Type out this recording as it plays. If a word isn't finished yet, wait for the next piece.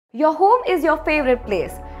Your home is your favorite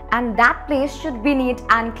place, and that place should be neat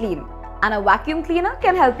and clean. And a vacuum cleaner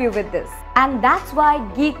can help you with this. And that's why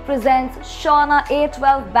Geek presents Shauna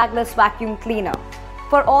A12 Bagless Vacuum Cleaner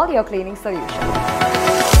for all your cleaning solutions.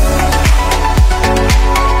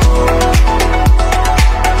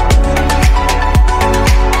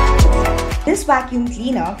 This vacuum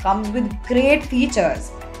cleaner comes with great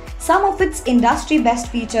features. Some of its industry best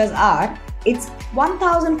features are its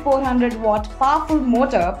 1400 watt powerful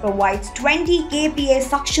motor provides 20 kPa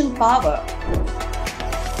suction power.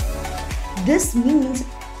 This means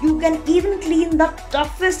you can even clean the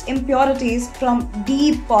toughest impurities from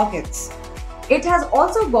deep pockets. It has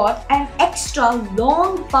also got an extra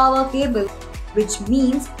long power cable, which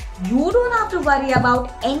means you don't have to worry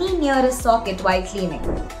about any nearest socket while cleaning.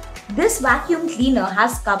 This vacuum cleaner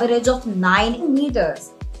has coverage of 9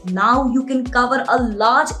 meters. Now you can cover a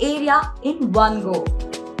large area in one go.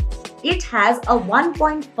 It has a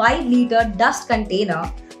 1.5 liter dust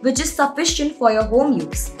container, which is sufficient for your home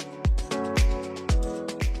use.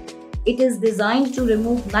 It is designed to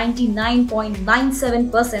remove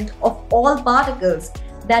 99.97% of all particles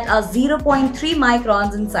that are 0.3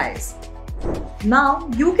 microns in size. Now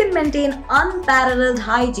you can maintain unparalleled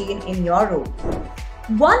hygiene in your room.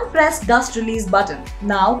 One press dust release button.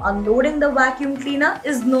 Now unloading the vacuum cleaner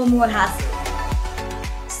is no more hassle.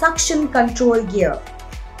 Suction control gear.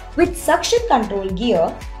 With suction control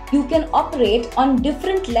gear, you can operate on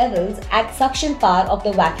different levels at suction power of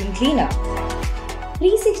the vacuum cleaner.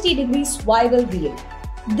 360-degree swivel wheel.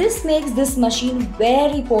 This makes this machine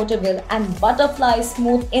very portable and butterfly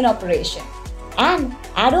smooth in operation. And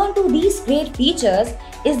add on to these great features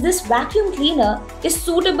is this vacuum cleaner is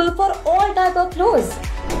suitable for all type of clothes.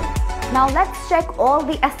 Now let's check all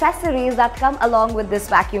the accessories that come along with this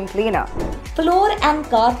vacuum cleaner. Floor and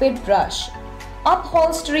carpet brush,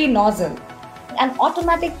 upholstery nozzle, an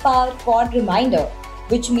automatic power cord reminder,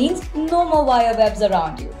 which means no more wire webs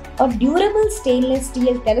around you. A durable stainless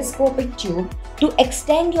steel telescopic tube to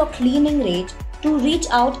extend your cleaning range to reach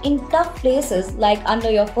out in tough places like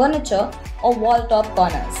under your furniture or wall top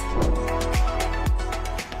corners.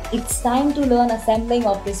 It's time to learn assembling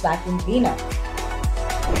of this vacuum cleaner.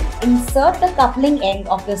 Insert the coupling end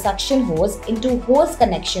of the suction hose into hose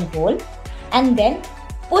connection hole and then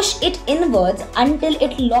push it inwards until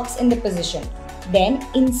it locks in the position. Then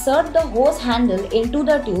insert the hose handle into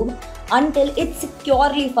the tube until it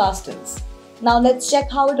securely fastens. Now let's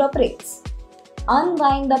check how it operates.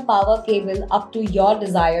 Unwind the power cable up to your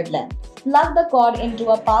desired length. Plug the cord into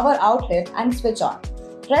a power outlet and switch on.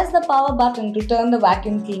 Press the power button to turn the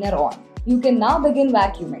vacuum cleaner on. You can now begin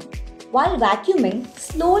vacuuming. While vacuuming,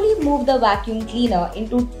 slowly move the vacuum cleaner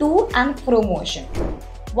into to and fro motion.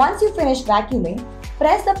 Once you finish vacuuming,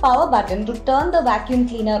 press the power button to turn the vacuum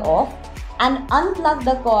cleaner off and unplug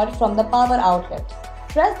the cord from the power outlet.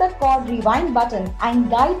 Press the cord rewind button and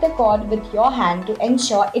guide the cord with your hand to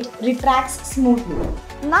ensure it retracts smoothly.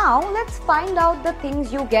 Now let's find out the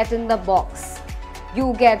things you get in the box.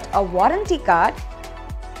 You get a warranty card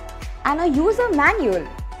and a user manual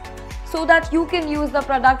so that you can use the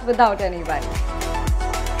product without any worry.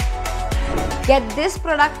 Get this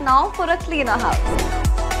product now for a cleaner house.